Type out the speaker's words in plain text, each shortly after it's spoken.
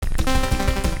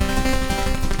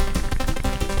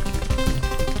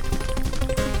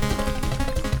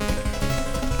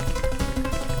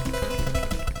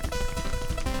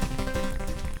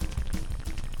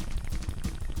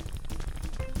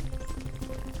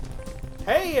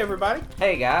Hey everybody,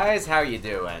 Hey guys, how you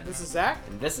doing? this is Zach,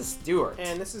 And this is Stuart.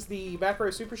 and this is the Back Row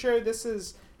Super Show. This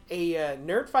is a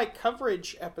Nerd Fight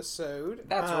coverage episode.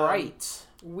 That's right.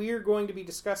 We're going to be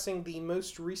discussing the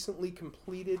most recently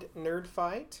completed Nerd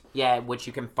Fight. Yeah, which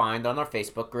you can find on our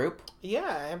Facebook group.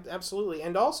 Yeah, absolutely.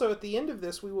 And also at the end of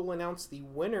this, we will announce the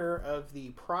winner of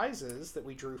the prizes that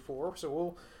we drew for. So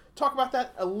we'll talk about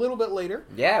that a little bit later.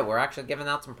 Yeah, we're actually giving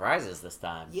out some prizes this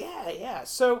time. Yeah.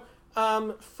 So,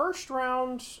 first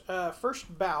round,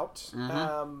 first bout,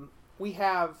 we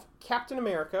have Captain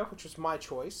America, which was my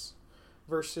choice,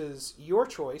 versus your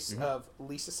choice of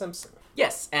Lisa Simpson.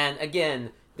 Yes, and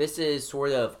again, this is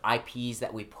sort of IPs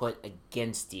that we put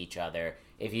against each other.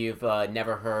 If you've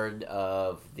never heard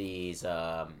of these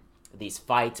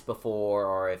fights before,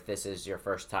 or if this is your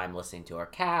first time listening to our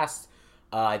cast,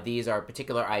 these are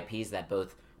particular IPs that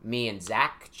both me and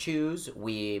Zach choose.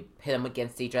 We pit them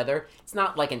against each other. It's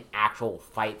not like an actual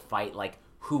fight, like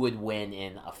who would win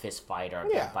in a fist fight or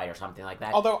a gun fight or something like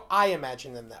that. Although I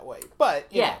imagine them that way. But,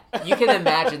 you know. You can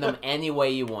imagine them any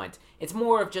way you want. It's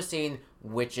more of just seeing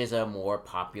which is a more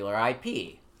popular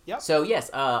IP. Yep. So, yes,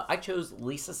 I chose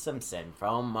Lisa Simpson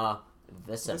from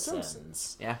The Simpsons. The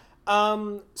Simpsons. Yeah.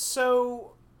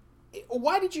 So,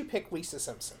 why did you pick Lisa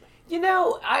Simpson? You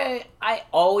know, I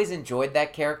always enjoyed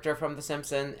that character from The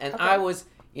Simpsons, and I was,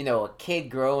 a kid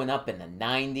growing up in the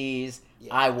 90s.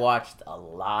 Yeah. I watched a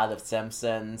lot of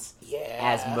Simpsons,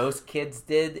 as most kids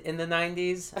did in the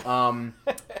 90s.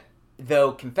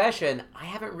 Though, confession, I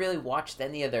haven't really watched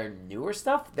any of their newer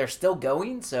stuff. They're still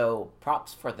going, so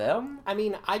props for them. I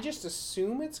mean, I just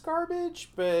assume it's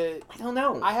garbage, but I don't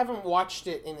know. I haven't watched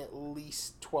it in at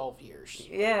least 12 years.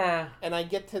 Yeah. And I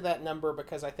get to that number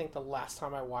because I think the last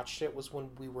time I watched it was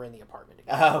when we were in the apartment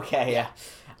together. Okay, yeah.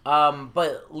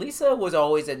 But Lisa was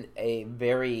always a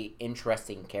very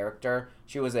interesting character.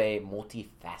 She was a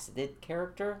multifaceted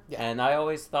character. Yeah. And I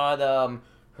always thought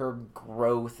her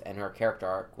growth and her character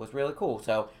arc was really cool.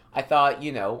 So I thought,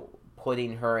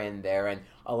 putting her in there, and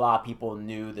a lot of people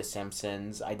knew The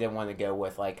Simpsons. I didn't want to go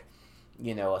with, a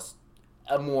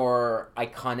more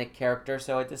iconic character,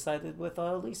 so I decided with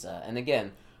Lisa. And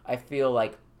again, I feel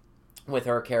like with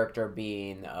her character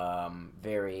being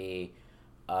very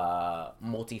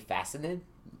multifaceted,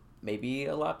 maybe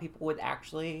a lot of people would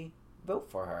actually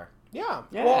vote for her. Yeah.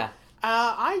 Well,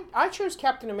 I chose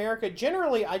Captain America.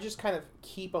 Generally, I just kind of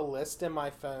keep a list in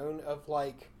my phone of,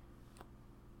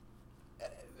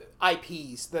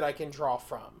 IPs that I can draw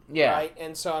from. Yeah. Right?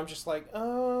 And so I'm just like,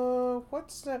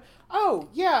 what's the... Oh,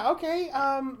 yeah, okay.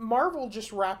 Marvel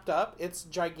just wrapped up its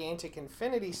gigantic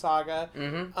Infinity Saga.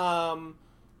 Mm-hmm.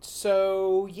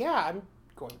 So, yeah, I'm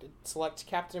going to select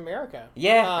Captain America.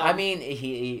 Yeah, I mean,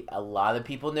 he a lot of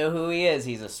people know who he is.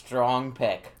 He's a strong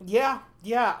pick. Yeah,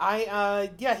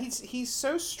 he's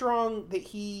so strong that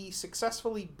he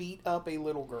successfully beat up a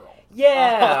little girl.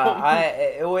 Yeah,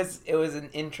 it was an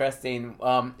interesting.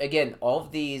 Again, all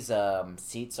of these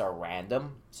seats are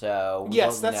random, so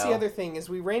yes, that's the other thing is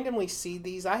we randomly seed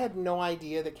these. I had no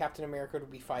idea that Captain America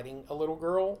would be fighting a little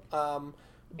girl.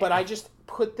 But I just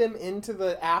put them into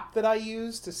the app that I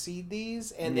use to seed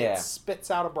these, and it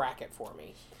spits out a bracket for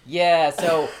me. Yeah,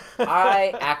 so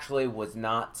I actually was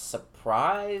not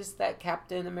surprised that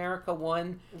Captain America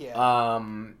won. Yeah.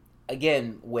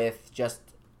 Again, with just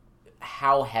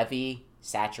how heavy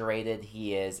saturated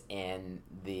he is in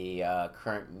the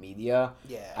current media,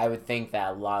 I would think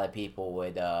that a lot of people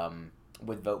would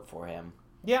vote for him.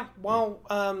 Yeah, well,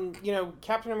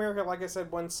 Captain America, like I said,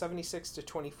 won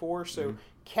 76-24, so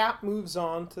Cap moves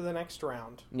on to the next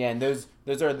round. Yeah, and those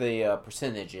are the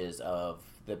percentages of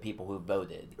the people who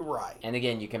voted. Right. And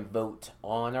again, you can vote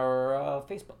on our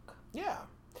Facebook. Yeah.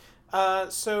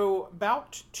 So,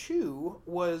 bout 2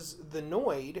 was the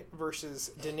Noid versus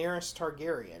Daenerys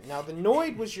Targaryen. Now, the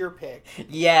Noid was your pick.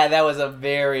 Yeah, that was a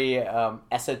very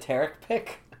esoteric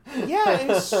pick. Yeah,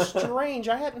 it's strange.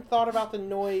 I hadn't thought about the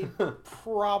Noid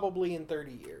probably in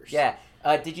 30 years. Yeah.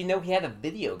 Did you know he had a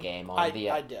video game on I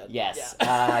did. Yes.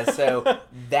 Yeah. So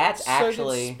that's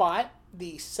actually... So did Spot,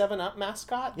 the 7-Up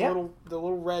mascot, the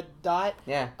little red dot.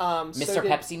 Yeah. Mr. So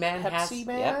Pepsi Man Pepsi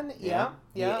Man, yeah.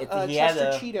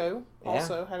 Chester Cheeto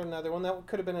also had another one. That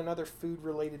could have been another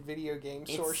food-related video game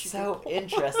source. It's so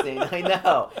interesting. I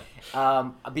know.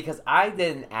 Because I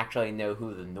didn't actually know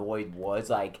who the Noid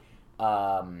was. I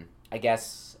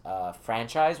guess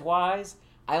franchise-wise,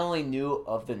 I only knew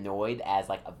of the Noid as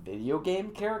a video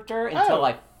game character until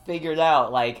I figured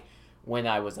out when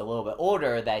I was a little bit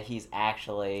older that he's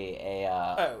actually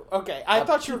a... okay. I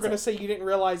thought you were going to say you didn't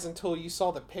realize until you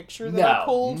saw the picture that I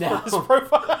pulled for his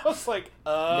profile. I was like,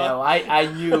 No,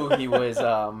 I knew he was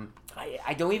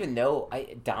I don't even know.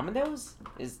 Domino's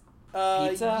is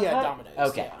Pizza yeah, Hut? Domino's.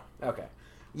 Okay. Yeah. Okay.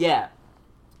 Yeah.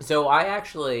 So I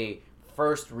actually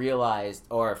first realized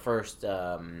or first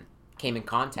came in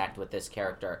contact with this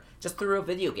character just through a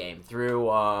video game, through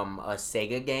a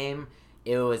Sega game.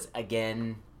 It was,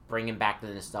 again, bringing back the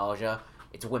nostalgia.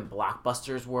 It's when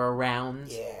Blockbusters were around.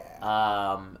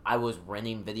 Yeah. I was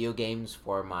renting video games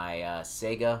for my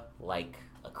Sega like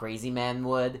a crazy man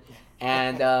would.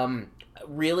 And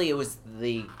really it was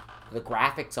the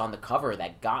graphics on the cover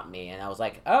that got me. And I was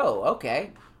like, oh,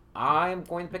 okay. I'm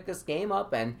going to pick this game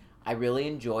up, and I really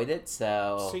enjoyed it.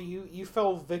 So you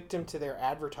fell victim to their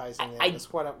advertising.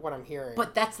 That's what I'm hearing.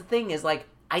 But that's the thing is, like,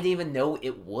 I didn't even know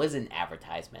it was an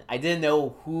advertisement. I didn't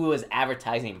know who it was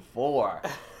advertising for.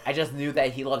 I just knew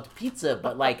that he loved pizza,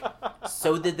 but, like,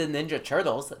 so did the Ninja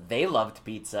Turtles. They loved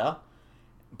pizza,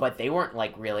 but they weren't,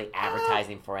 like, really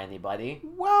advertising for anybody.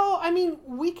 Well, I mean,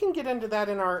 we can get into that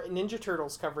in our Ninja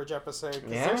Turtles coverage episode,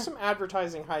 because there's some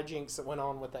advertising hijinks that went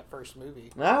on with that first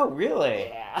movie. Oh, really?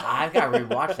 Yeah. I've got to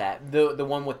rewatch that. The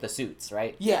one with the suits,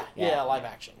 right? Yeah, live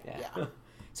action. Yeah.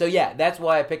 So, yeah, that's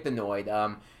why I picked the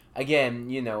Noid. Again,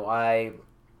 you know, I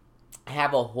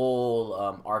have a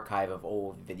whole archive of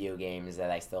old video games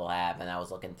that I still have, and I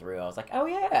was looking through. I was like, oh,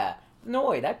 yeah,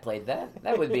 Noid, I played that.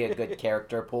 That would be a good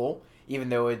character pool. Even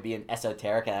though it would be an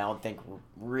esoteric, and I don't think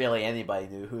really anybody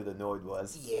knew who the Noid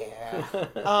was. Yeah.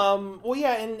 Well,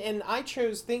 yeah, and I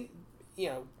chose,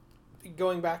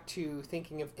 going back to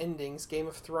thinking of endings, Game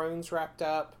of Thrones wrapped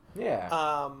up. Yeah.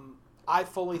 I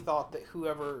fully thought that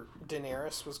whoever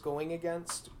Daenerys was going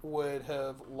against would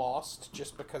have lost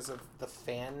just because of the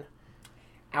fan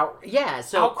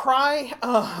outcry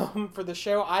for the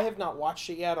show. I have not watched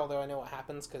it yet, although I know what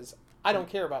happens because I don't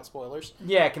care about spoilers.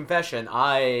 Yeah, confession.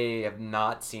 I have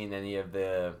not seen any of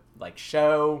the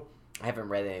show. I haven't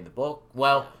read any of the book.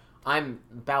 Well, I'm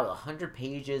about 100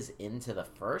 pages into the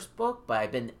first book, but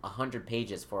I've been 100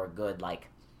 pages for a good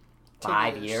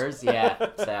 5 years. Yeah,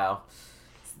 so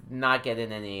not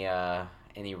getting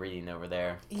any reading over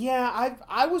there. Yeah,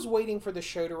 I was waiting for the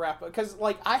show to wrap up because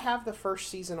I have the first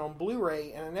season on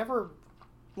Blu-ray and I never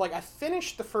I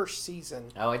finished the first season.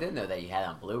 Oh, I didn't know that you had it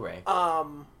on Blu-ray.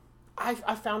 I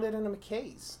found it in a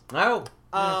McKay's. Oh.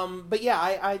 But yeah,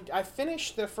 I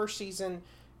finished the first season,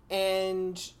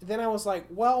 and then I was like,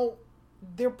 well,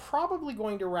 they're probably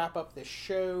going to wrap up this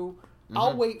show. Mm-hmm.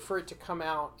 I'll wait for it to come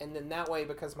out, and then that way,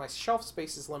 because my shelf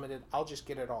space is limited, I'll just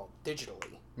get it all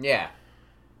digitally. Yeah.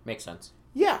 Makes sense.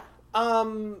 Yeah.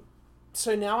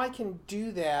 So now I can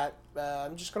do that.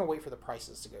 I'm just going to wait for the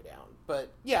prices to go down.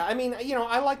 But yeah, I mean,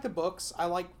 I like the books. I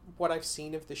like what I've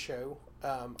seen of the show.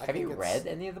 Have you read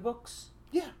any of the books?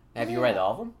 Yeah. Have you read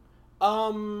all of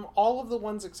them? All of the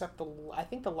ones except I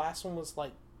think the last one was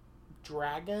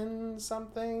Dragon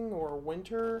something or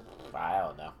Winter. I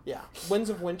don't know. Yeah.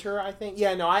 Winds of Winter, I think.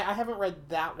 Yeah, no, I haven't read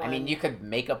that one. I mean, you could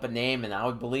make up a name and I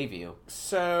would believe you.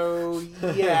 So,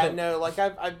 yeah, no,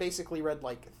 I've basically read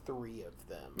 3 of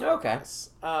them. Okay.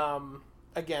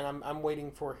 Again, I'm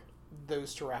waiting for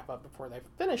those to wrap up before they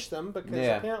finish them because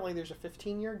apparently there's a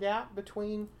 15-year gap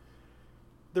between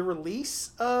the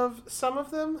release of some of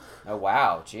them. Oh,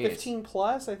 wow. Jeez. 15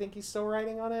 plus. I think he's still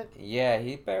writing on it. Yeah,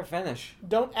 he better finish.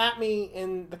 Don't at me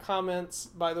in the comments,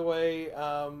 by the way.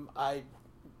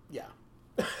 Yeah.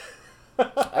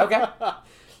 Okay.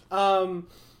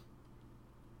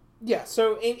 Yeah,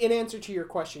 so in answer to your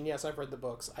question, yes, I've read the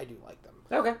books. I do like them.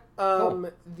 Okay. Cool.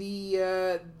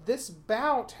 This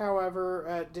bout,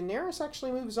 however, Daenerys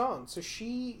actually moves on. So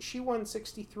she won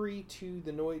 63 to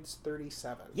the Noid's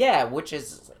 37. Yeah, which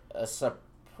is a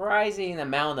surprising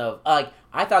amount of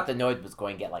I thought the Noid was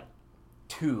going to get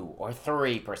 2 or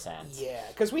 3%. Yeah,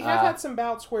 because we have had some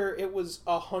bouts where it was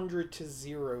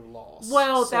 100-0 loss.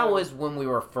 Well, that was when we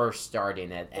were first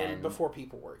starting it, and before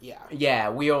people were. Yeah,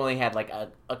 we only had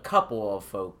a couple of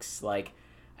folks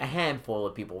a handful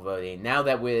of people voting. Now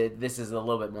that this is a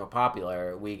little bit more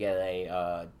popular, we get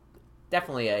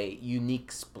definitely a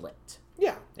unique split.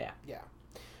 Yeah.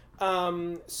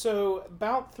 So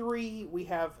bout 3, we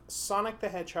have Sonic the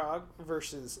Hedgehog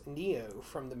versus Neo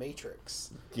from The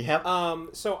Matrix. Yep.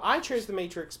 So I chose The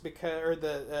Matrix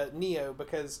the Neo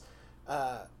because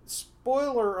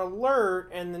spoiler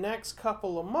alert, in the next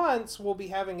couple of months we'll be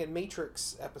having a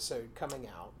Matrix episode coming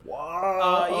out.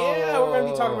 Wow. Yeah, we're going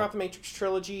to be talking about the Matrix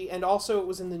trilogy, and also it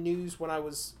was in the news when I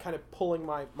was kind of pulling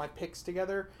my picks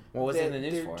together. What was it in the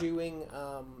news They're doing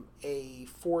a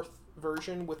 4th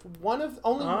version with one of the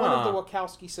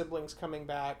Wachowski siblings coming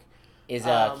back. Is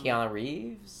Keanu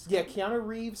Reeves? Yeah, Keanu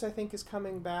Reeves I think is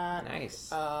coming back.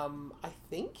 Nice. I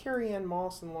think Carrie-Anne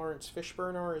Moss and Lawrence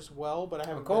Fishburne are as well, but I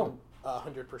haven't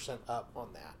 100% up on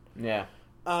that. Yeah.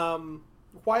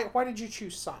 Why did you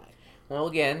choose Sonic? Well,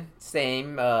 again,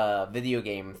 same video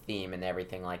game theme and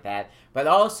everything like that. But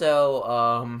also,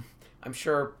 I'm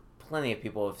sure plenty of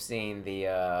people have seen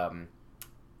the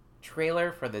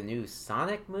trailer for the new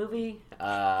Sonic movie,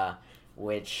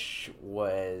 which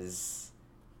was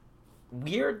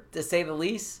weird to say the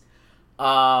least.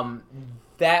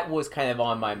 That was kind of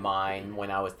on my mind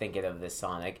when I was thinking of this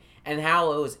Sonic, and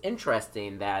how it was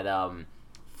interesting that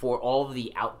for all of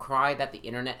the outcry that the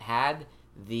internet had,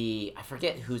 I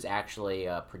forget who's actually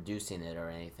producing it or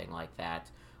anything like that.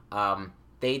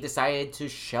 They decided to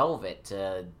shelve it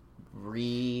to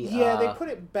they put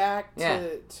it back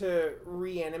to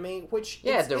reanimate, which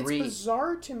it's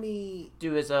bizarre to me.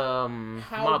 Do his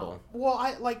model.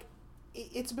 Well,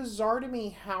 it's bizarre to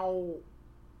me how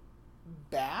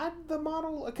bad the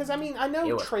model, because I mean, I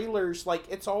know trailers, like,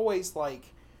 it's always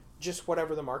like just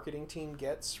whatever the marketing team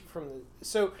gets from the,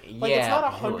 so like it's not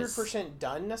 100%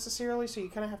 done necessarily, so you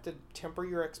kind of have to temper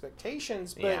your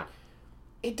expectations, but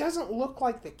it doesn't look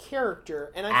like the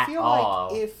character, and I feel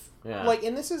like if like,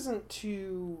 and this isn't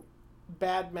to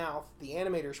badmouth the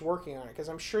animators working on it, because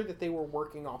I'm sure that they were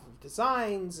working off of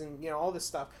designs and, you know, all this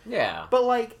stuff, but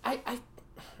like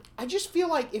I just feel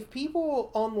like if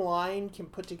people online can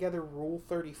put together Rule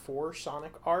 34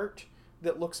 Sonic art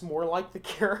that looks more like the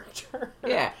character,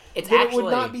 it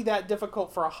would not be that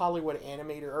difficult for a Hollywood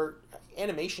animator or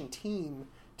animation team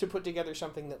to put together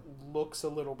something that looks a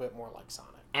little bit more like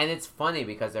Sonic. And it's funny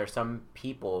because there are some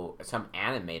people, some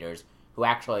animators, who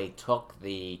actually took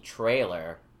the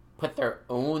trailer, put their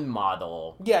own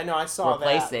model, I saw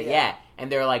replaced it,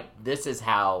 and they're like, this is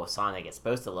how Sonic is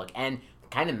supposed to look, and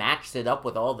kind of matched it up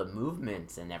with all the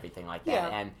movements and everything like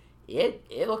that, and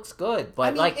it looks good.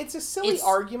 But I mean, it's a silly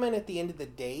argument at the end of the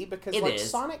day, because like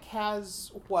Sonic has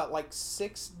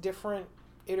 6 different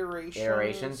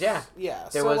iterations.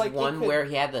 There was one where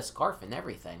he had the scarf and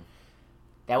everything.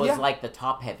 That was like the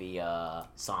top heavy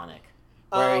Sonic,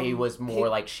 where he was more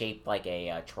like shaped like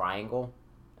a triangle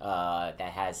that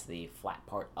has the flat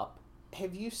part up.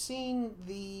 Have you seen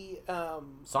the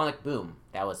Sonic Boom?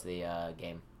 That was the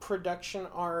game. Production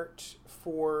art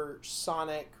for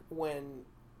Sonic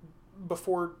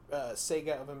before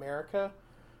Sega of America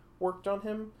worked on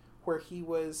him, where he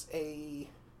was a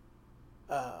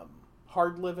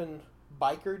hard-living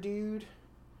biker dude.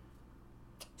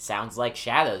 Sounds like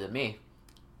Shadow to me.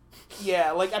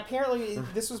 Yeah, like, apparently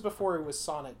this was before it was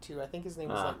Sonic 2. I think his name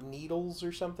was like Needles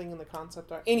or something in the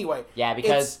concept art. Anyway,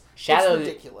 because Shadow it's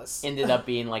ridiculous. Ended up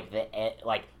being like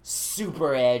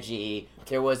super edgy.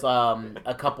 There was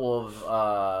a couple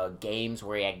of games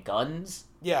where he had guns.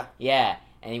 Yeah,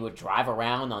 and he would drive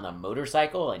around on a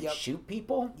motorcycle and shoot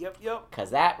people. Yep.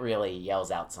 Because that really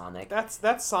yells out Sonic.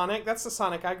 That's Sonic. That's the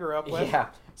Sonic I grew up with. Yeah.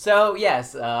 So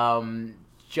yes,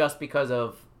 just because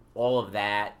of all of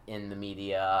that in the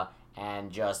media, and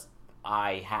just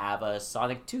I have a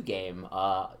Sonic 2 game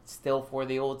still for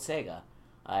the old Sega.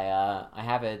 I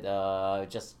have it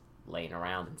just laying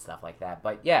around and stuff like that.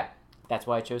 But yeah, that's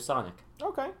why I chose Sonic.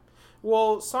 Okay.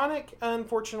 Well, Sonic,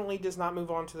 unfortunately, does not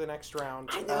move on to the next round.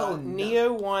 I know.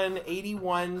 Neo won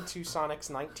 81 to Sonic's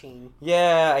 19.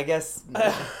 Yeah, I guess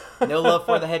no love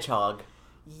for the Hedgehog.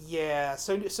 Yeah,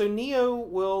 so Neo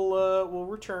will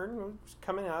return. It's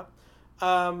coming up.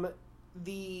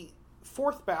 The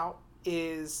fourth bout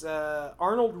is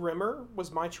Arnold Rimmer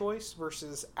was my choice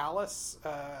versus Alice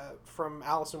from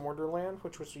Alice in Wonderland,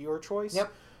 which was your choice.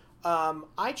 Yep.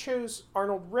 I chose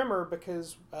Arnold Rimmer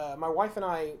because my wife and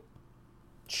I,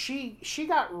 she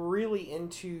got really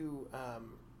into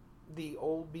the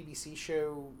old BBC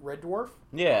show Red Dwarf.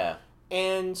 Yeah.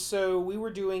 And so we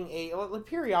were doing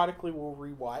periodically we'll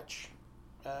rewatch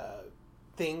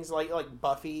things like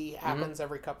Buffy happens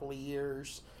every couple of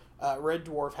years. Red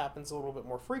Dwarf happens a little bit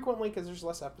more frequently because there's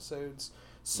less episodes.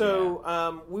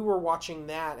 So we were watching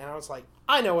that, and I was like,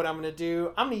 I know what I'm going to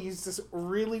do. I'm going to use this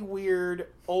really weird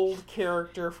old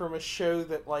character from a show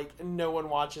that no one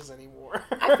watches anymore.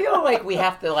 I feel like we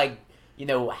have to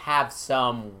have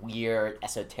some weird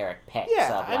esoteric picks.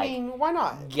 Yeah, of, I mean, why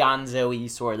not? Gonzo-y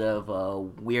sort of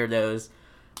weirdos.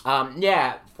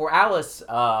 For Alice,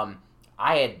 I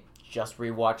had just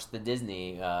rewatched the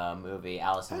Disney movie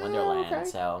Alice in Wonderland, okay.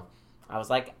 So I was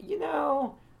like,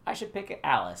 I should pick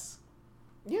Alice.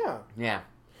 Yeah.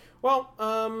 Well,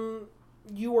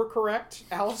 you were correct.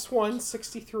 Alice won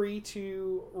 63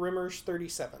 to Rimmer's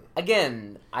 37.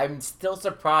 Again, I'm still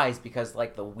surprised because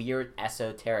the weird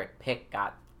esoteric pick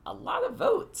got a lot of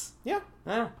votes. Yeah.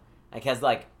 Because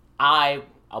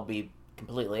I'll be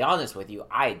completely honest with you,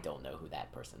 I don't know who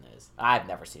that person is. I've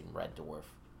never seen Red Dwarf.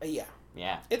 Yeah.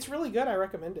 Yeah. It's really good. I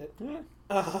recommend it. Yeah.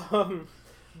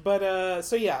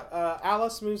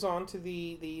 Alice moves on to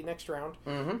the next round.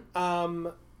 Mm-hmm.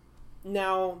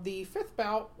 Now, the fifth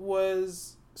bout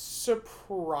was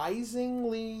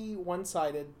surprisingly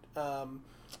one-sided.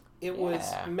 It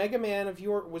was Mega Man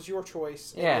was your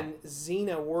choice, and then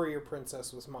Xena Warrior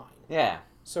Princess was mine. Yeah.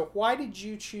 So why did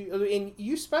you choose... And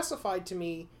you specified to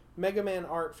me Mega Man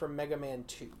art from Mega Man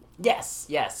 2. Yes,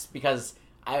 because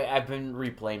I've been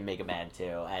replaying Mega Man 2,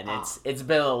 and it's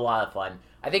been a lot of fun.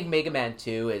 I think Mega Man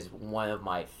 2 is one of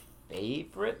my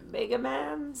favorite Mega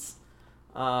Mans.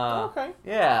 Okay.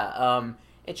 Yeah,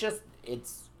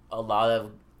 it's a lot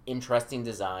of interesting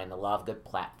design, a lot of good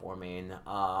platforming.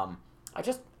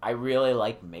 I really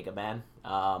like Mega Man.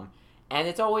 And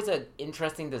it's always an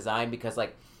interesting design because,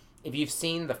 like, if you've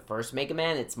seen the first Mega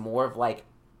Man, it's more of like,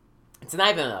 it's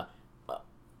not even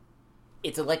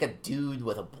it's like a dude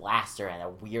with a blaster and a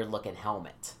weird looking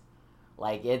helmet.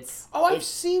 Like I've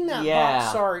seen that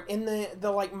box art in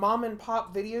the like mom and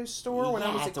pop video store when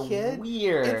I was a kid.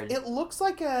 Weird. It looks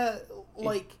like a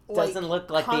doesn't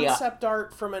look like concept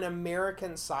art from an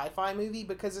American sci-fi movie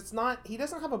because it's not. He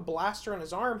doesn't have a blaster in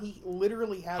his arm. He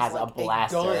literally has like a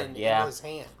gun in his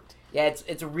hand. Yeah,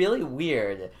 it's really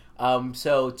weird.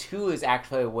 So 2 is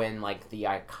actually when like the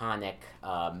iconic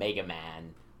Mega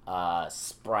Man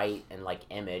sprite and like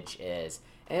image is,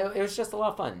 and it was just a lot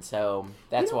of fun. So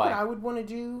that's why what I would want to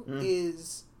do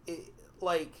is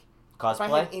like cosplay. If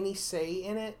I had any say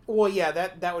in it, well, yeah,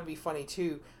 that would be funny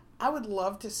too. I would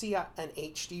love to see an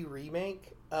HD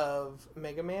remake of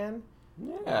Mega Man,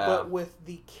 but with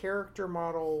the character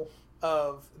model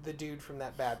of the dude from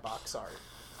that bad box art.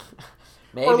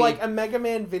 Maybe. Or like a Mega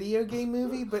Man video game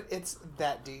movie, but it's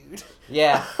that dude.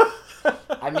 Yeah.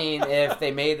 I mean, if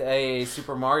they made a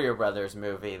Super Mario Brothers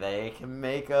movie, they can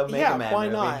make a Mega Man why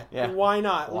movie. Not? Yeah, why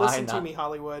not? Why Listen not? to me,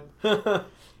 Hollywood.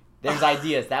 There's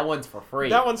ideas. That one's for free.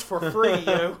 That one's for free,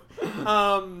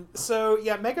 So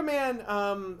yeah, Mega Man.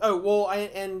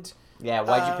 Yeah,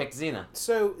 why'd you pick Xena?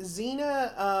 So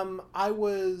Xena, I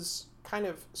was kind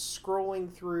of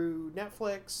scrolling through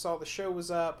Netflix, saw the show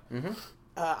was up. Mm-hmm.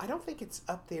 I don't think it's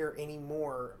up there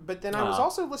anymore. But then I was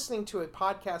also listening to a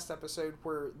podcast episode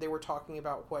where they were talking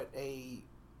about what a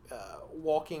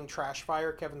walking trash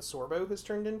fire Kevin Sorbo has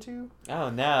turned into. Oh,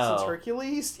 no. Since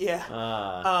Hercules.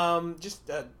 Yeah. Just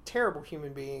a terrible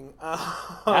human being.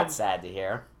 That's sad to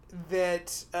hear.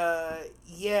 That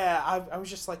I was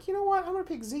just like, you know what, I'm gonna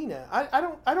pick Xena.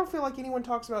 I don't feel like anyone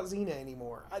talks about Xena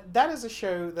anymore. That is a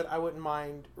show that I wouldn't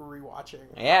mind rewatching.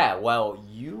 Yeah, well,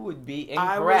 you would be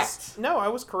incorrect. I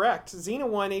was correct. Xena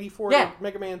won 84 to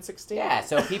Mega Man 16. Yeah,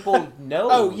 so people know.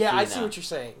 Oh yeah, Xena. I see what you're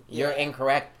saying. You're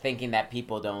incorrect thinking that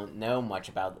people don't know much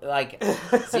about, like,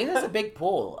 Xena's a big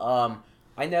pull.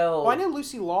 I know. Well, I know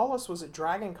Lucy Lawless was at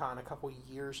Dragon Con a couple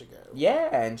years ago. Yeah,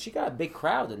 and she got a big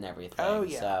crowd and everything. Oh,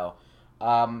 yeah. So,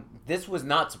 this was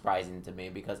not surprising to me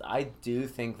because I do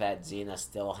think that Xena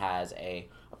still has a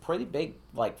pretty big,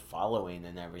 like, following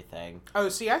and everything. Oh,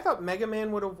 see, I thought Mega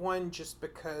Man would have won just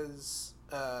because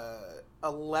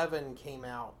 11 came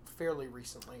out fairly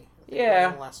recently. I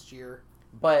think last year.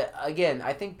 But, again,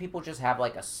 I think people just have,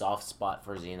 like, a soft spot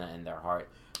for Xena in their heart.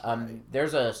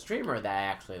 There's a streamer that I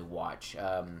actually watch.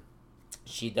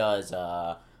 She does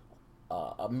a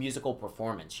musical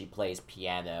performance. She plays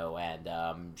piano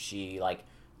and she like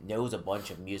knows a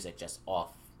bunch of music just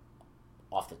off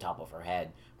the top of her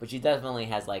head. But she definitely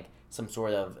has like some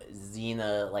sort of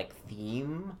Xena like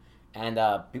theme, and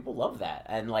people love that.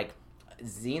 And like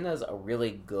Xena's a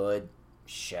really good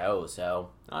show, so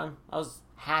I was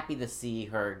happy to see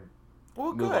her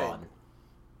move on.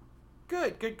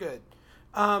 Good.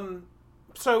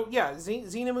 So yeah,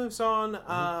 Xena moves on.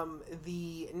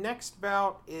 The next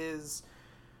bout is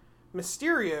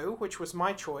Mysterio, which was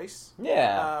my choice.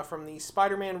 Yeah. From the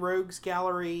Spider-Man Rogues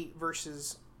Gallery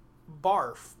versus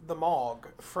Barf the Mog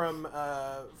from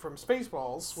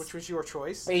Spaceballs, which was your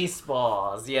choice.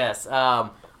 Spaceballs, yes.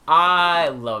 I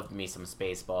loved me some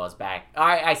Spaceballs back.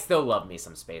 I still love me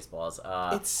some Spaceballs.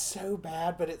 It's so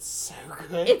bad, but it's so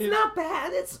good. It's not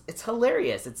bad. It's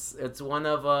hilarious. It's one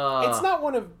of It's not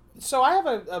one of. So I have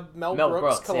a Mel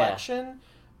Brooks collection.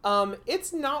 Yeah.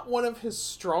 It's not one of his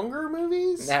stronger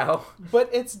movies. No. But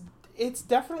it's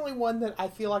definitely one that I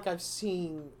feel like I've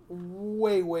seen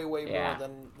way more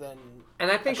than.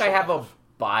 And I think I have a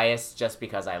bias just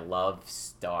because I love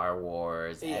Star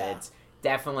Wars, and it's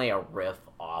definitely a riff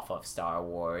off of Star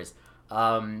Wars.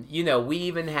 We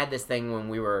even had this thing when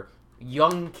we were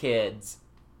young kids.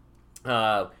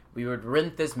 We would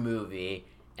rent this movie,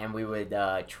 and we would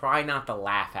try not to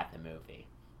laugh at the movie.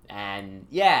 And,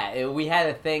 we had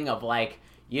a thing of, like,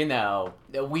 you know,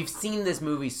 we've seen this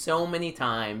movie so many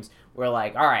times. We're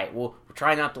like, all right, well, we're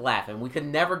trying not to laugh, and we could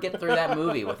never get through that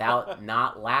movie without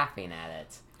not laughing at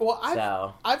it. Well,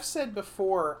 I've said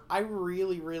before, I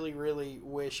really, really, really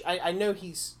wish. I know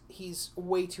he's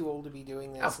way too old to be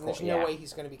doing this, and there's no way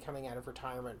he's going to be coming out of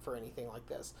retirement for anything like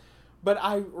this. But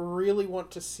I really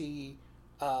want to see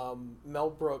Mel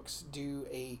Brooks do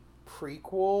a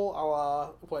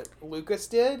prequel, what Lucas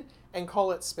did, and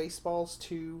call it Spaceballs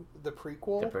 2: The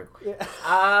Prequel. Yeah.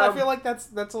 I feel like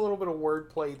that's a little bit of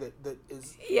wordplay that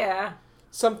is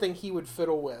something he would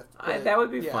fiddle with. But, that would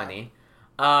be funny.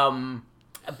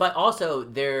 But also,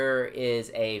 there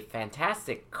is a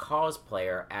fantastic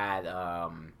cosplayer at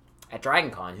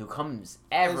DragonCon who comes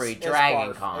every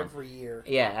DragonCon every year.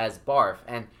 Yeah, as Barf,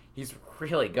 and he's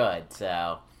really good.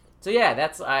 So yeah,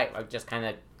 I just kind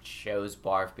of chose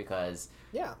Barf because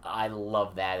I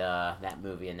love that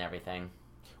movie and everything.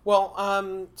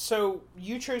 Well, so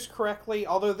you chose correctly,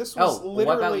 although this was literally.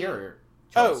 What about your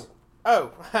choice?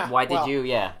 Why did you?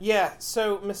 Yeah.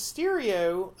 So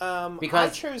Mysterio, because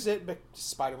I chose it, but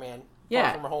Spider-Man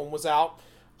Far From Home was out.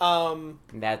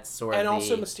 That's sort of, and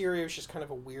also Mysterio is just kind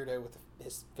of a weirdo with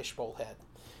his fishbowl head.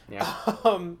 Yeah.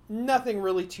 Nothing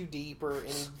really too deep or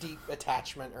any deep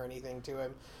attachment or anything to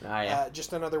him.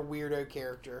 Just another weirdo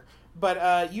character.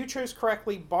 But you chose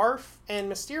correctly. Barf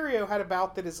and Mysterio had a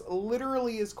bout that is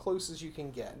literally as close as you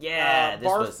can get. Yeah,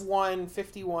 Barf won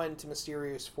 51 to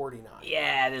Mysterio's 49.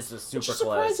 Yeah, this was super close.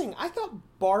 Surprising. I thought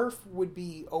Barf would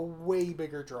be a way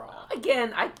bigger draw.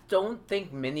 Again, I don't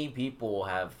think many people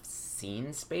have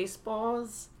seen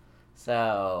Spaceballs,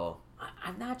 so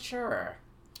I'm not sure.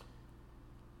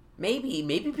 Maybe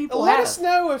people Let us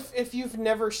know if you've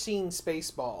never seen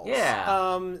Spaceballs.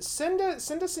 Yeah. Send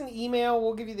us an email.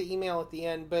 We'll give you the email at the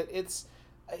end, but it's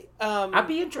I'd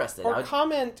be interested. Or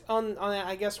comment on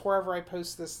I guess wherever I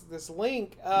post this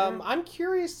link. I'm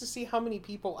curious to see how many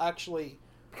people actually,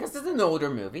 because it's an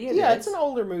older movie. It's an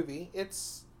older movie.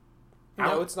 It's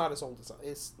not as old as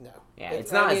it's no. Yeah,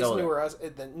 it's not as old.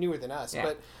 It's newer than us,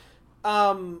 yeah.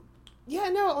 but yeah,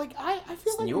 no, like I feel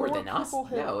it's like newer more than us.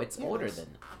 Have, no, it's older than.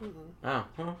 Oh,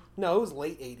 huh? No, it was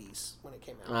late '80s when it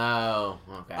came out. Oh,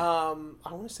 okay. I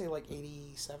want to say like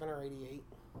 '87 or '88.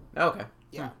 Okay.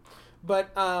 Yeah,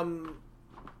 but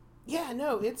yeah,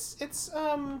 no, it's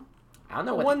I don't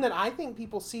know one that I think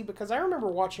people see because I remember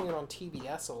watching it on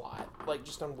TBS a lot, like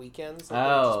just on weekends. Like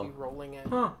they would just be rolling it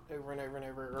over and over and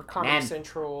over, or Comedy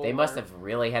Central. They must have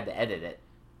really had to edit it.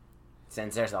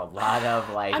 Since there's a lot of,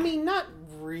 like... I mean, not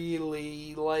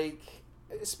really, like...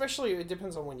 Especially, it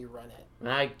depends on when you run it.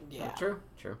 True.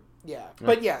 Yeah.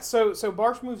 But yeah, so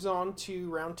Barf moves on to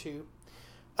round 2.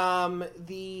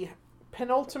 The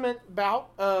penultimate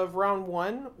bout of round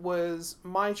 1 was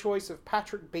my choice of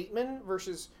Patrick Bateman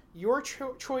versus your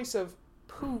choice of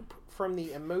Poop from the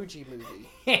Emoji Movie.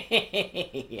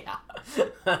 Yeah.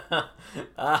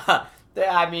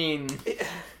 I mean...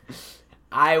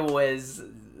 I was...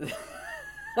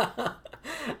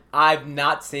 I've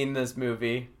not seen this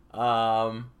movie.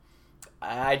 I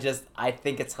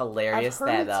think it's hilarious.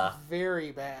 I've heard it's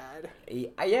very bad.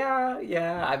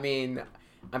 Yeah. I mean,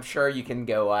 I'm sure you can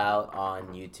go out on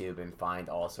YouTube and find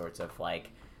all sorts of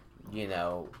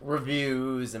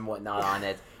reviews and whatnot on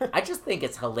it. I just think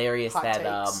it's hilarious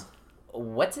that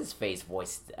what's his face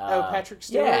voiced? Patrick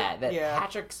Stewart. Yeah,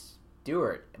 Patrick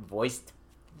Stewart voiced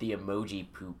the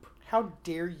Emoji Poop. How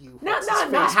dare you? Not how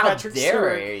Patrick dare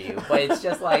Stewart. You, but it's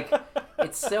just like,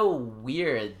 it's so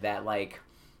weird that, like,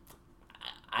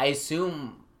 I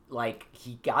assume, like,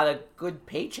 he got a good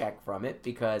paycheck from it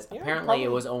because apparently probably.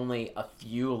 It was only a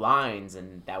few lines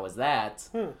and that was that.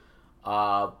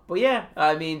 But yeah,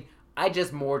 I mean, I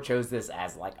just more chose this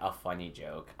as, like, a funny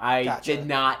joke. I did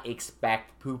not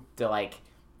expect Poop to, like,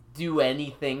 do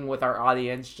anything with our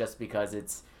audience just because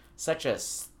it's such a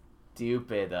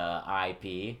stupid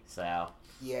IP, so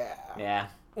yeah.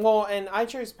 Well, and I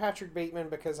chose Patrick Bateman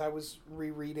because I was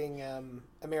rereading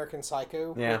American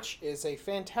Psycho, which is a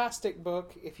fantastic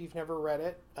book if you've never read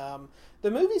it.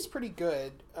 The movie's pretty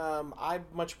good. I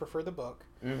much prefer the book,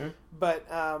 but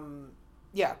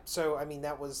yeah. So I mean,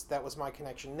 that was my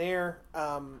connection there.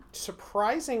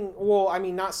 Surprising. Well, I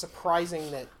mean, not surprising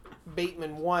that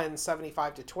Bateman won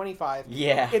 75-25.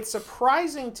 Yeah. It's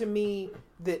surprising to me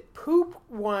that Poop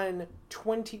won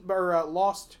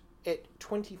lost at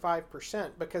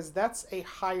 25% because that's a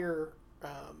higher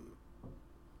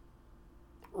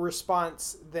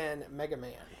response than Mega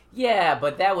Man. Yeah,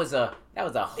 but that was a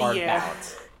hard bout.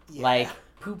 Yeah. Like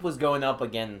Poop was going up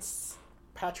against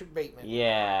Patrick Bateman.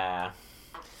 Yeah.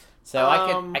 So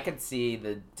I could see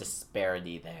the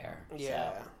disparity there.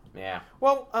 Yeah. So, yeah.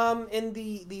 Well, in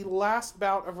the last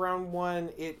bout of round 1,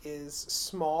 it is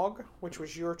Smaug, which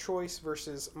was your choice,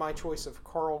 versus my choice of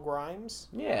Carl Grimes.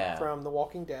 Yeah. From The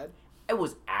Walking Dead. I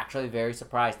was actually very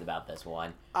surprised about this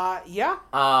one. Yeah.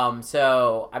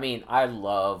 So, I mean, I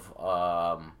love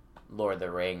Lord of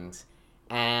the Rings,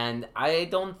 and I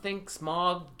don't think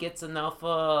Smaug gets enough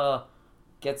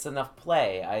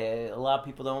play. A lot of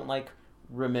people don't, like,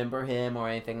 remember him or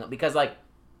anything, because, like,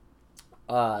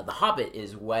 The Hobbit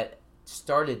is what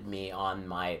started me on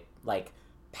my, like,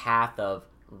 path of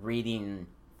reading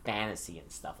fantasy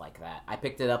and stuff like that. I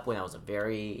picked it up when I was a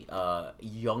very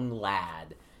young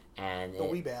lad, and a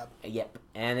wee bab. Yep,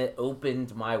 and it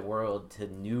opened my world to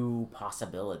new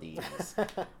possibilities.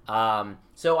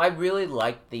 So I really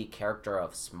liked the character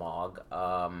of Smaug.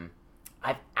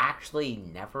 I've actually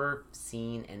never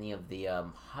seen any of the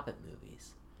Hobbit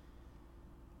movies.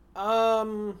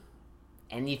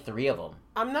 Any 3 of them.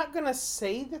 I'm not gonna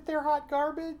say that they're hot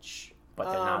garbage,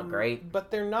 but they're not great. But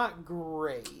they're not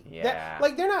great. Yeah,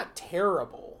 they're not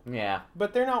terrible. Yeah,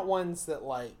 but they're not ones that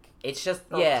like. It's just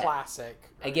classic.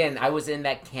 Again, I was in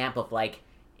that camp of like,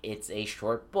 it's a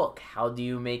short book. How do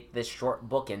you make this short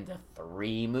book into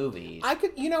 3 movies? I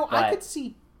could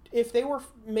see if they were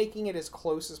making it as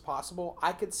close as possible.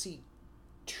 I could see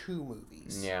 2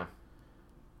 movies. Yeah.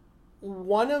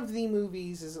 One of the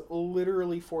movies is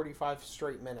literally 45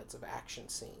 straight minutes of action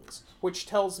scenes, which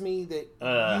tells me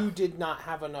that you did not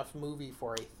have enough movie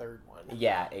for a 3rd one.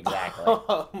 Yeah, exactly.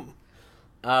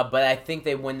 But I think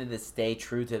they wanted to stay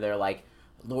true to their, like,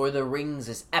 Lord of the Rings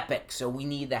is epic, so we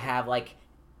need to have, like,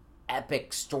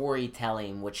 epic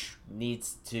storytelling, which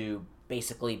needs to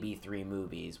basically be 3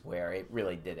 movies, where it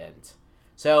really didn't.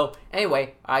 So,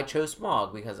 anyway, I chose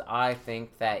Smaug because I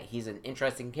think that he's an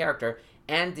interesting character,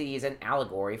 and he's an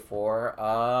allegory for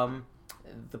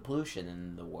the pollution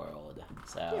in the world.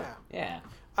 So, yeah.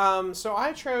 So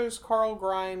I chose Carl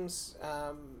Grimes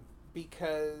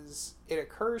because it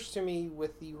occurs to me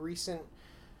with the recent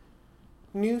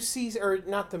new season, or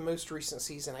not the most recent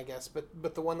season, I guess,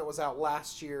 but the one that was out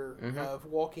last year of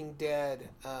Walking Dead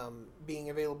being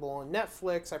available on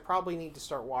Netflix. I probably need to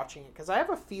start watching it because I have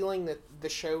a feeling that the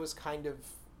show is kind of...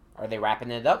 Are they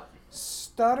wrapping it up?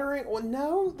 Stuttering? Well,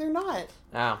 no, they're not.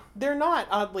 Oh. They're not,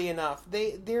 oddly enough.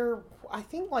 They're, I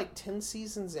think, like 10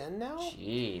 seasons in now.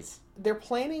 Jeez. They're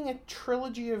planning a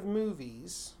trilogy of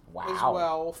movies as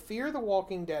well. Fear the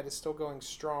Walking Dead is still going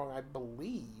strong, I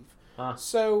believe. Huh.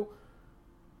 So,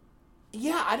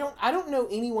 yeah, I don't know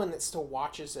anyone that still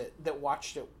watches it, that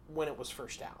watched it when it was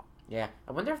first out. Yeah.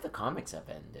 I wonder if the comics have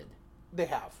ended. They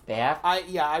have. They have?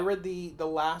 I read the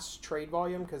last trade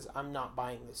volume because I'm not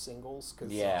buying the singles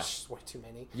because there's just way too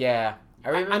many. Yeah. I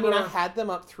remember. I had them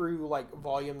up through like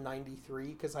volume 93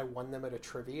 because I won them at a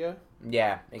trivia.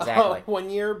 Yeah, exactly. One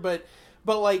year, but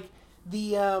like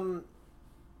the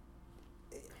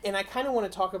and I kind of want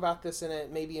to talk about this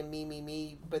in maybe a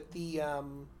me, but the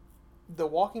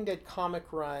Walking Dead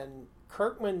comic run,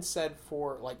 Kirkman said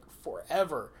for like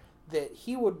forever that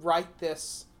he would write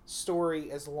this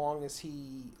story as long as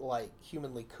he like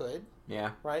humanly could.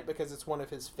 Yeah. Right? Because it's one of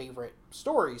his favorite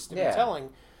stories to be telling.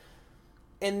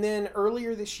 And then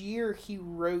earlier this year he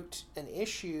wrote an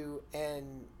issue,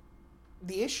 and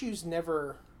the issues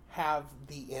never have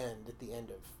the end at the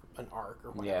end of an arc or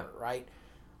whatever, right?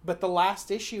 But the last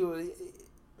issue,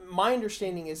 my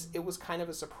understanding is it was kind of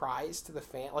a surprise to the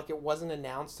fan. Like, it wasn't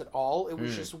announced at all. It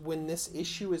was just when this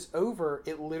issue is over,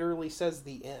 it literally says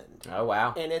the end. Oh,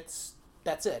 wow. And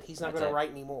that's it. He's not going to write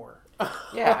anymore.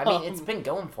 Yeah, I mean, it's been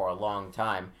going for a long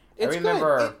time. It's I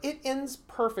remember good. It ends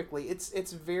perfectly.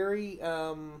 It's very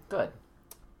good.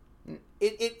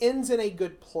 It ends in a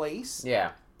good place.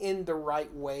 Yeah. In the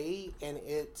right way, and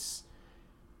it's,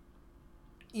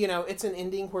 you know, it's an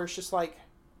ending where it's just like,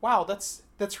 wow, that's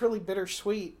really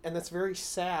bittersweet, and that's very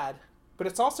sad, but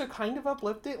it's also kind of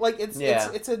uplifting. Like, it's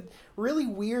a really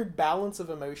weird balance of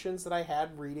emotions that I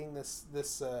had reading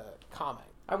this comic.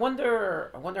 I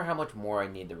wonder how much more I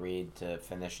need to read to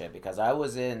finish it, because I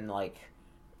was in like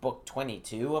book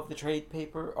 22 of the trade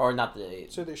paper, or not the.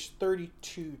 So there's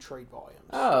 32 trade volumes.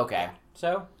 Oh, okay. Yeah.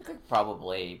 So I could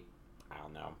probably, I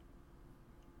don't know.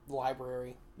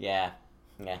 Library. Yeah.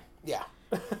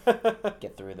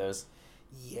 Get through those.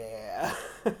 Yeah.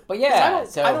 But yeah,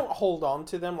 I don't hold on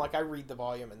to them. Like, I read the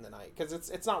volume in the night because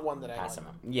it's not one that I pass them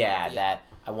up. Yeah, that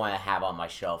I want to have on my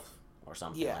shelf or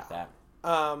something like that.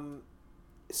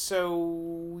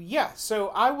 So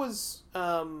I was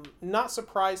not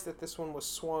surprised that this one was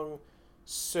swung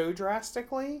so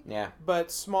drastically. Yeah. But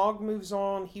Smaug moves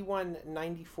on. He won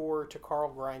 94 to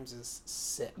Carl Grimes'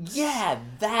 6. Yeah,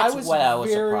 that's what I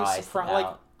was surprised about. Like,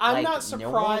 I'm not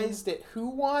surprised at who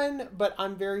won, but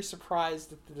I'm very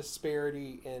surprised at the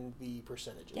disparity in the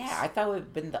percentages. Yeah, I thought it would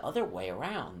have been the other way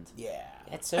around. Yeah.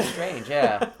 That's so strange,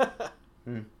 yeah.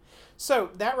 So,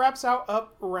 that wraps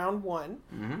up round 1.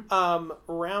 Mm-hmm.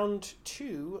 Round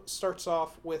 2 starts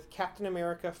off with Captain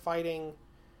America fighting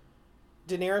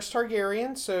Daenerys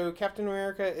Targaryen. So, Captain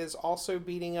America is also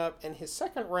beating up, in his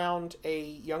second round, a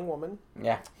young woman.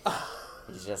 Yeah.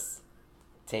 He's just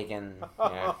taking...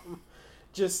 Yeah.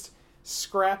 Just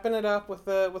scrapping it up with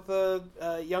a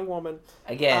young woman.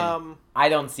 Again, I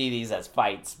don't see these as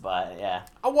fights, but yeah.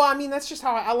 Well, I mean, that's just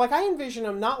how I envision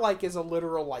them. Not like as a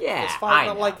literal fist fight,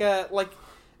 but like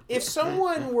if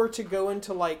someone were to go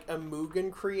into like a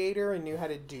Mugen creator and knew how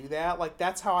to do that, like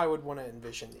that's how I would want to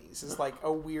envision these. Is like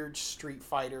a weird Street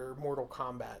Fighter, Mortal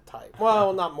Kombat type.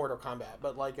 Well, not Mortal Kombat,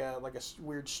 but like a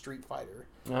weird Street Fighter.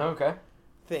 Okay.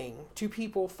 Thing. 2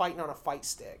 people fighting on a fight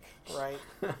stick, right?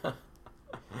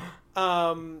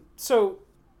 So,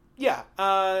 yeah,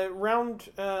 round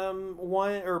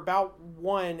 1, or about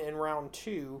 1 in round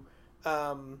 2,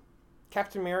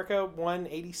 Captain America won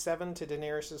 87 to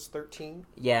Daenerys' 13.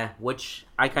 Yeah, which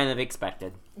I kind of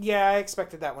expected. Yeah, I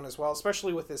expected that one as well,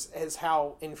 especially with this, as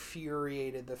how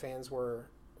infuriated the fans were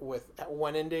with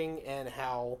one ending and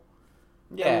how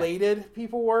elated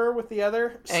people were with the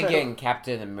other. And again,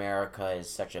 Captain America is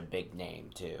such a big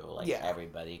name, too. Like,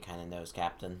 everybody kind of knows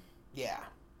Captain. Yeah.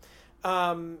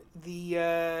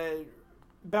 The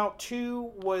bout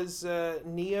 2 was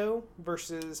Neo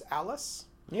versus Alice.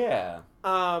 Yeah.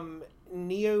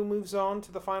 Neo moves on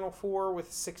to the final 4 with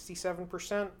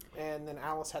 67%, and then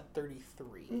Alice had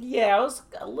 33. Yeah, I was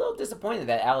a little disappointed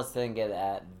that Alice didn't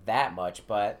get that much,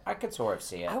 but I could sort of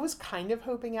see it. I was kind of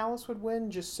hoping Alice would win,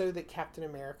 just so that Captain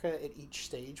America at each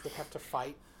stage would have to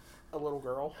fight a little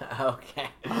girl. Okay.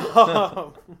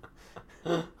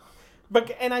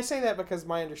 And I say that because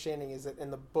my understanding is that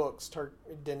in the books,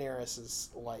 Daenerys is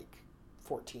like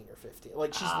 14 or 15.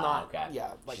 Like, she's not,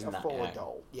 she's a full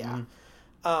adult. Yeah.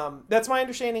 Mm-hmm. That's my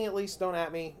understanding, at least. Don't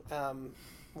at me.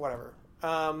 Whatever.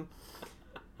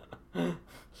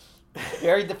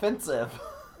 Very defensive.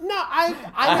 No,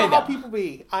 I know how people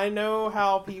be. I know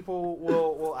how people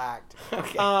will act.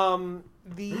 Okay.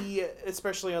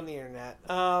 Especially on the internet.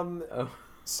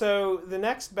 So the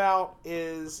next bout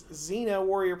is Xena,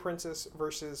 Warrior Princess,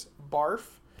 versus Barf.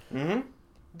 Mm-hmm.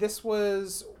 This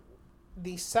was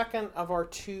the second of our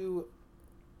 2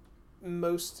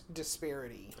 most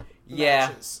disparity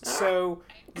matches. So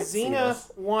Xena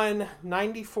won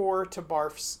 94 to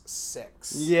Barf's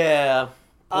 6. Yeah.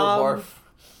 Poor Barf.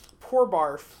 Poor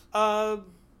Barf.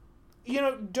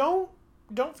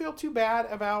 Don't feel too bad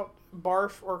about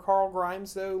Barf or Carl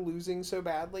Grimes, though, losing so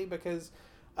badly, because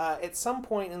at some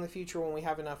point in the future, when we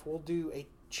have enough, we'll do a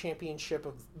championship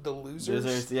of the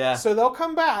losers. Yeah. So they'll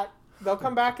come back. They'll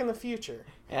come back in the future.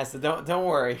 Yeah, so don't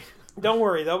worry. Don't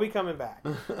worry, they'll be coming back.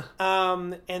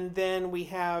 And then we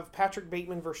have Patrick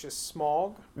Bateman versus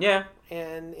Smaug. Yeah.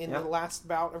 And in the last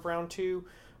bout of round 2,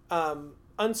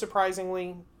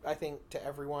 unsurprisingly, I think to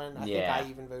everyone, I think I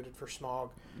even voted for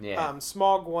Smaug. Yeah.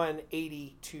 Smaug won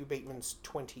 80 to Bateman's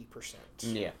 20%.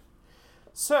 Yeah.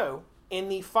 So, in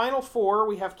the final 4,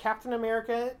 we have Captain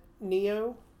America,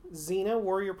 Neo, Xena,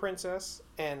 Warrior Princess,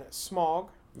 and Smaug.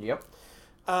 Yep.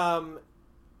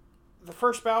 The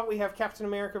first bout, we have Captain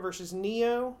America versus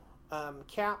Neo.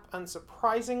 Cap,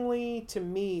 unsurprisingly to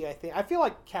me, I feel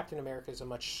like Captain America is a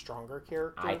much stronger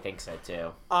character. I think so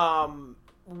too. I'm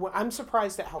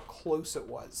surprised at how close it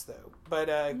was, though. But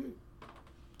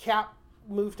Cap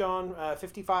moved on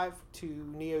 55 to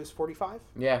Neo's 45.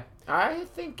 Yeah, I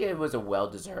think it was a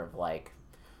well-deserved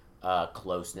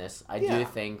closeness. I do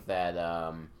think that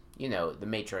the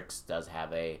Matrix does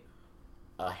have a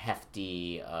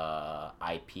hefty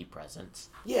IP presence.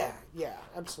 Yeah,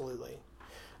 absolutely.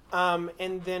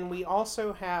 And then we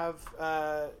also have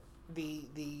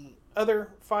the other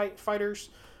fighters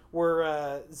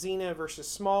were Xena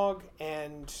versus Smaug,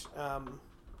 and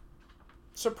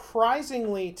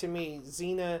surprisingly to me,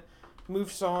 Xena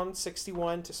moves on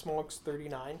 61 to Smaug's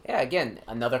 39. Yeah, again,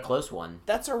 another close one.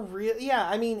 That's a real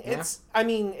it's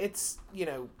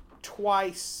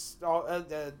twice,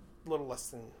 a little less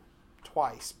than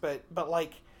twice, but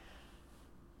like,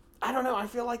 I don't know. I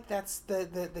feel like that's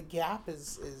the gap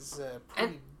is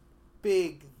pretty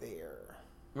big there.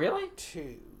 Really?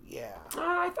 Too, yeah.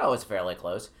 I thought it was fairly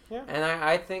close. Yeah. And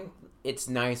I think it's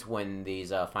nice when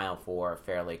these Final Four are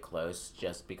fairly close,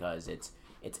 just because it's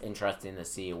interesting to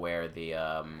see where the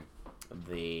I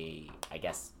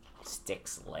guess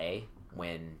sticks lay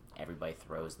when everybody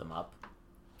throws them up.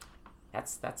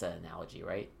 That's an analogy,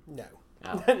 right? No.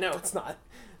 Oh. No, it's not.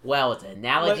 Well, it's an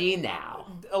analogy now.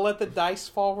 Let the dice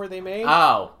fall where they may.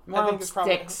 Oh, well, I think it's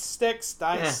probably sticks,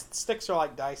 dice. Yeah. Sticks are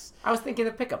like dice. I was thinking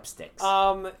of pickup sticks.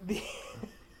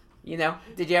 You know,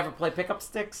 did you ever play pickup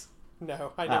sticks?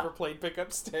 No, I never played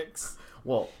pickup sticks.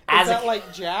 Well, is that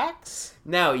like jacks?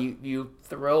 No, you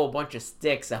throw a bunch of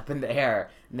sticks up in the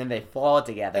air and then they fall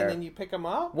together. And then you pick them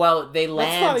up? Well, they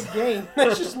land. That's not a game.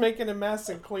 That's just making a mess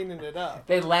and cleaning it up.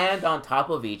 They land on top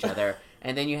of each other,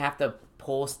 and then you have to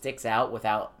pull sticks out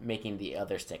without making the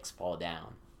other sticks fall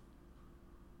down.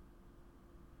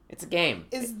 It's a game.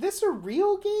 Is this a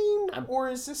real game, or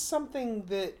is this something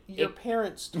that your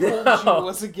parents told you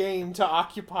was a game to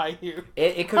occupy you?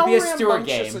 It could be a Stewart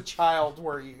game. How rambunctious a child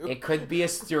were you? It could be a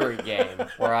Stewart game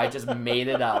where I just made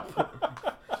it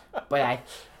up. But I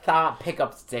thought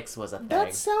pickup sticks was a thing.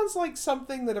 That sounds like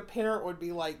something that a parent would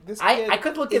be like, this kid I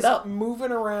could look it up.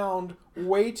 Moving around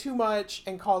way too much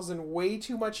and causing way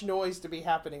too much noise to be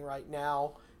happening right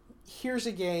now. Here's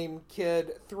a game,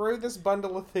 kid. Throw this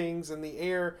bundle of things in the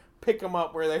air. Pick them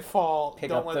up where they fall.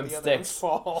 Don't let the other ones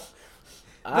fall.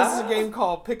 This is a game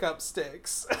called Pick Up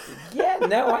Sticks. Yeah,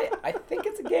 no, I think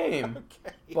it's a game.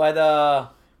 Okay. But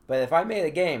if I made a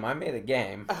game, I made a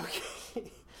game.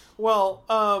 Okay. Well,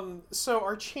 so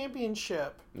our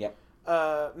championship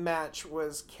match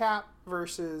was Cap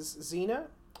versus Xena,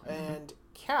 and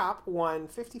Cap won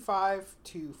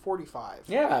 55-45.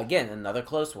 Yeah, again, another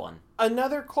close one.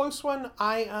 Another close one.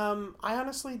 I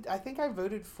honestly, I think I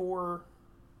voted for.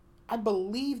 I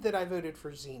believe that I voted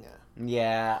for Xena.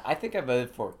 Yeah, I think I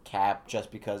voted for Cap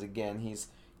just because, again, he's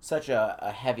such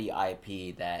a heavy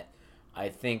IP that I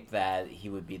think that he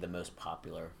would be the most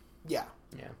popular. Yeah.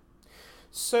 Yeah.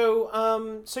 So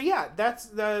yeah,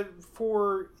 that's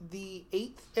for the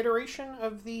 8th iteration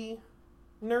of the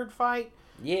Nerd Fight.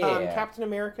 Yeah. Captain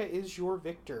America is your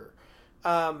victor.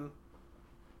 Now,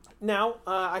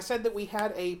 I said that we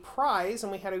had a prize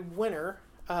and we had a winner.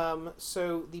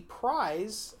 So the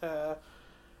prize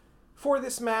for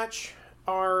this match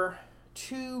are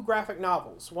 2 graphic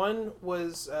novels. One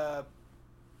was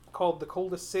called The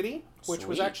Coldest City, which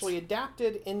was actually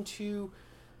adapted into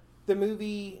the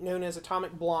movie known as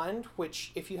Atomic Blonde,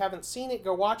 which, if you haven't seen it,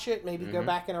 go watch it. Maybe go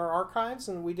back in our archives,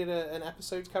 and we did an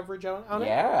episode coverage on it.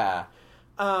 Yeah.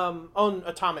 On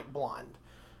Atomic Blonde.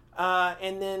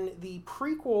 And then the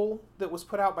prequel that was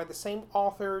put out by the same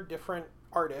author, different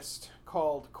artist,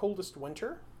 called Coldest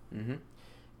Winter. Mm-hmm.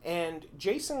 And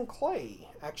Jason Clay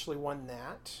actually won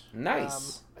that.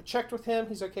 Nice. I checked with him.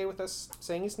 He's okay with us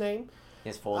saying his name.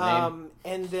 His full name?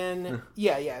 And then,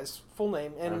 yeah, his full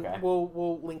name. And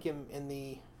we'll link him in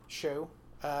the show.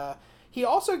 He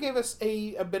also gave us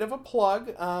a bit of a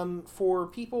plug for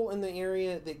people in the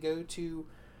area that go to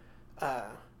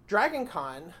Dragon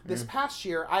Con this past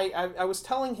year. I was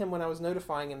telling him when I was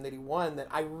notifying him that he won that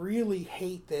I really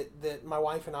hate that my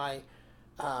wife and I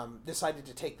decided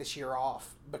to take this year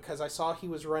off because I saw he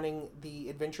was running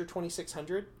the Adventure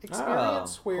 2600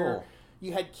 experience where... Cool.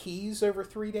 You had keys over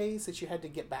 3 days that you had to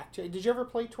get back to. Did you ever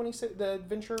play the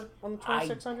Adventure on the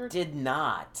 2600? I did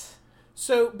not.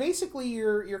 So basically,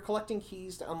 you're collecting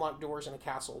keys to unlock doors in a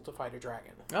castle to fight a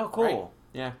dragon. Oh, cool! Right?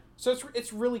 Yeah. So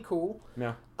it's really cool.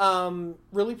 Yeah.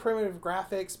 Really primitive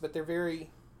graphics, but they're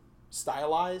very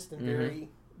stylized and very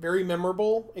very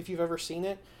memorable if you've ever seen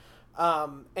it.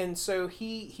 And so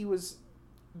he was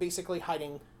basically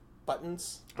hiding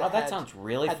buttons. That sounds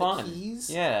really fun. The keys.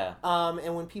 Yeah.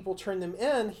 And when people turned them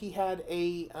in, he had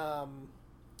a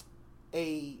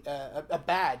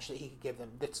badge that he could give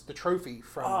them. That's the trophy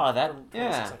from. Oh,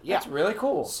 that's really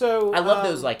cool. So I love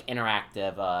those like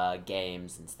interactive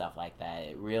games and stuff like that.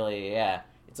 It really,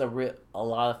 it's a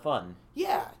lot of fun.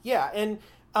 Yeah, and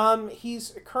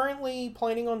he's currently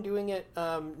planning on doing it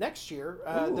next year.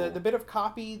 The bit of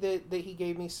copy that he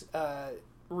gave me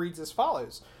reads as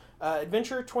follows.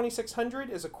 Adventure 2600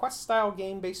 is a quest-style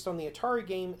game based on the Atari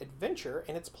game Adventure,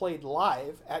 and it's played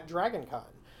live at DragonCon.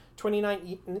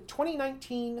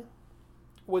 2019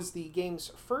 was the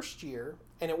game's first year,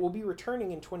 and it will be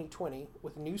returning in 2020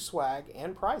 with new swag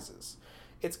and prizes.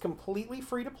 It's completely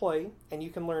free to play, and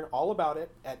you can learn all about it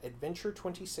at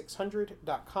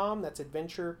adventure2600.com. That's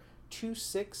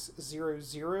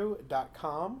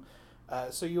adventure2600.com.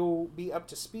 So you'll be up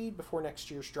to speed before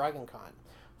next year's DragonCon.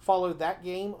 Follow that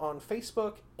game on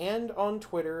Facebook and on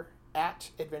Twitter at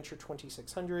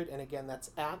Adventure2600. And again, that's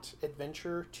at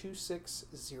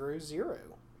Adventure2600.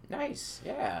 Nice,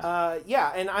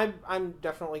 yeah. And I'm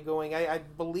definitely going. I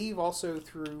believe also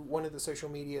through one of the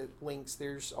social media links,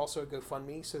 there's also a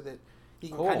GoFundMe so that You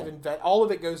can kind of invest. All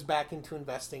of it goes back into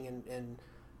investing in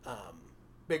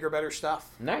bigger, better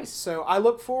stuff. Nice. So I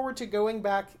look forward to going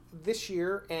back this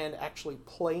year and actually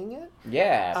playing it.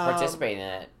 Yeah, participating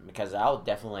in it, because I'll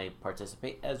definitely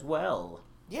participate as well.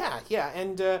 Yeah,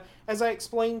 and as I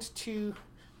explained to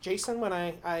Jason when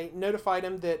I notified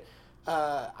him that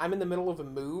I'm in the middle of a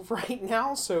move right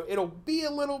now, so it'll be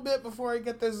a little bit before I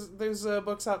get those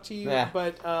books out to you. Yeah.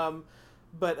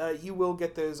 But you will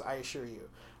get those, I assure you.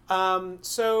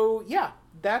 So yeah,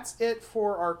 that's it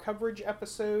for our coverage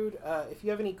episode. If you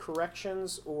have any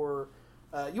corrections or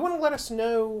you want to let us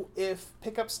know if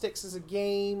Pickup Sticks is a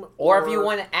game, or if you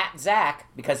want to at Zach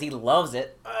because he loves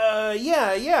it.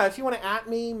 Yeah. If you want to at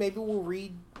me, maybe we'll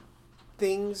read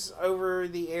things over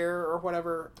the air or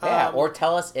whatever. Yeah, or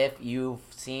tell us if you've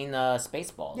seen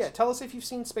Spaceballs. Yeah, tell us if you've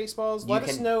seen Spaceballs. Let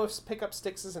us know if Pickup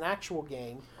Sticks is an actual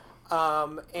game.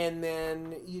 And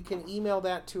then you can email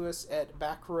that to us at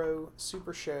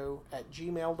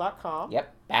backrowsupershow@gmail.com.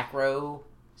 Yep,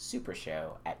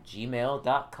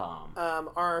 backrowsupershow@gmail.com.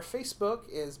 Our Facebook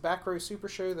is Backrow Super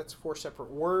Show. That's 4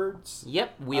 separate words.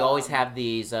 Yep, we always have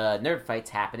these nerd fights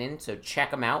happening, so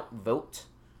check them out. Vote.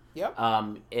 Yep.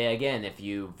 Again, if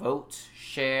you vote,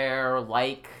 share,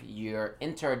 like, you're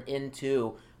entered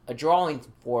into a drawing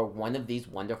for one of these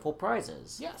wonderful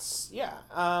prizes. Yes, yeah.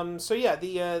 So yeah,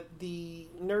 the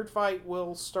nerd fight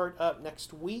will start up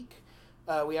next week.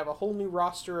 We have a whole new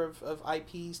roster of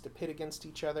IPs to pit against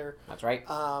each other. That's right.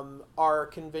 Our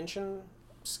convention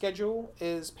schedule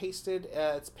is pasted.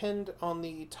 It's pinned on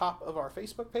the top of our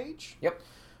Facebook page. Yep.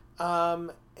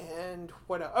 And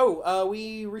what?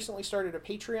 We recently started a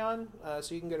Patreon,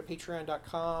 so you can go to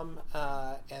patreon.com,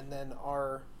 and then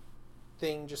our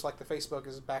thing, just like the Facebook,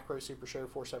 is Backrow Super Show,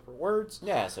 4 separate words.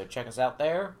 Yeah, so check us out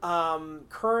there.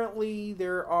 Currently,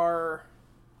 there are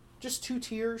just 2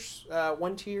 tiers.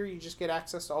 One tier, you just get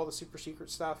access to all the super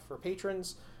secret stuff for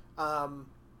patrons. That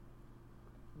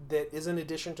is in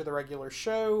addition to the regular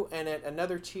show, and at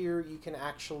another tier, you can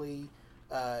actually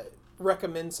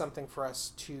recommend something for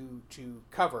us to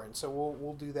cover, and so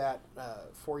we'll do that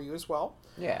for you as well.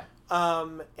 Yeah.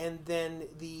 And then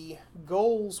the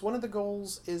goals. One of the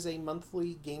goals is a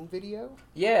monthly game video.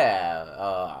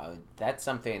 Yeah, that's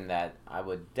something that I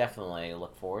would definitely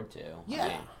look forward to.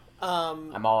 Yeah.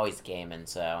 I'm always gaming,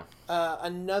 so.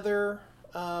 Another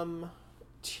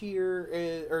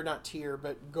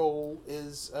goal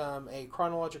is a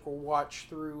chronological watch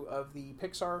through of the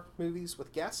Pixar movies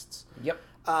with guests. Yep.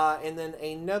 And then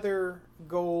another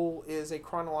goal is a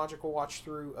chronological watch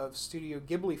through of Studio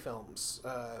Ghibli films,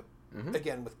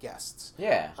 again with guests.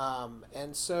 Yeah.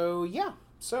 And so, yeah.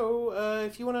 So,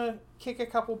 if you want to kick a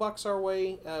couple bucks our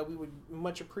way, we would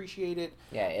much appreciate it.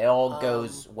 Yeah, it all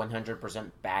goes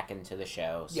 100% back into the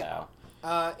show, so.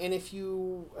 Yeah. And if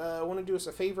you want to do us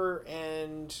a favor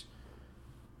and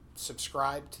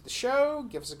subscribe to the show,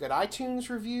 give us a good iTunes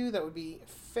review, that would be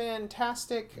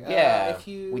fantastic. Yeah,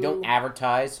 we don't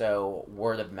advertise, so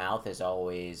word of mouth is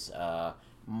always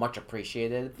much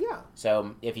appreciated. Yeah.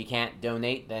 So if you can't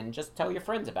donate, then just tell your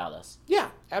friends about us.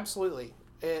 Yeah, absolutely.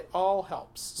 It all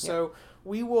helps. Yeah. So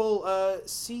we will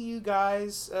see you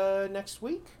guys next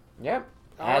week. Yep.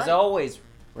 As always,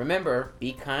 remember,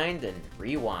 be kind and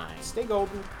rewind. Stay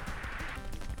golden.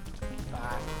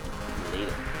 Bye.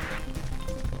 Later.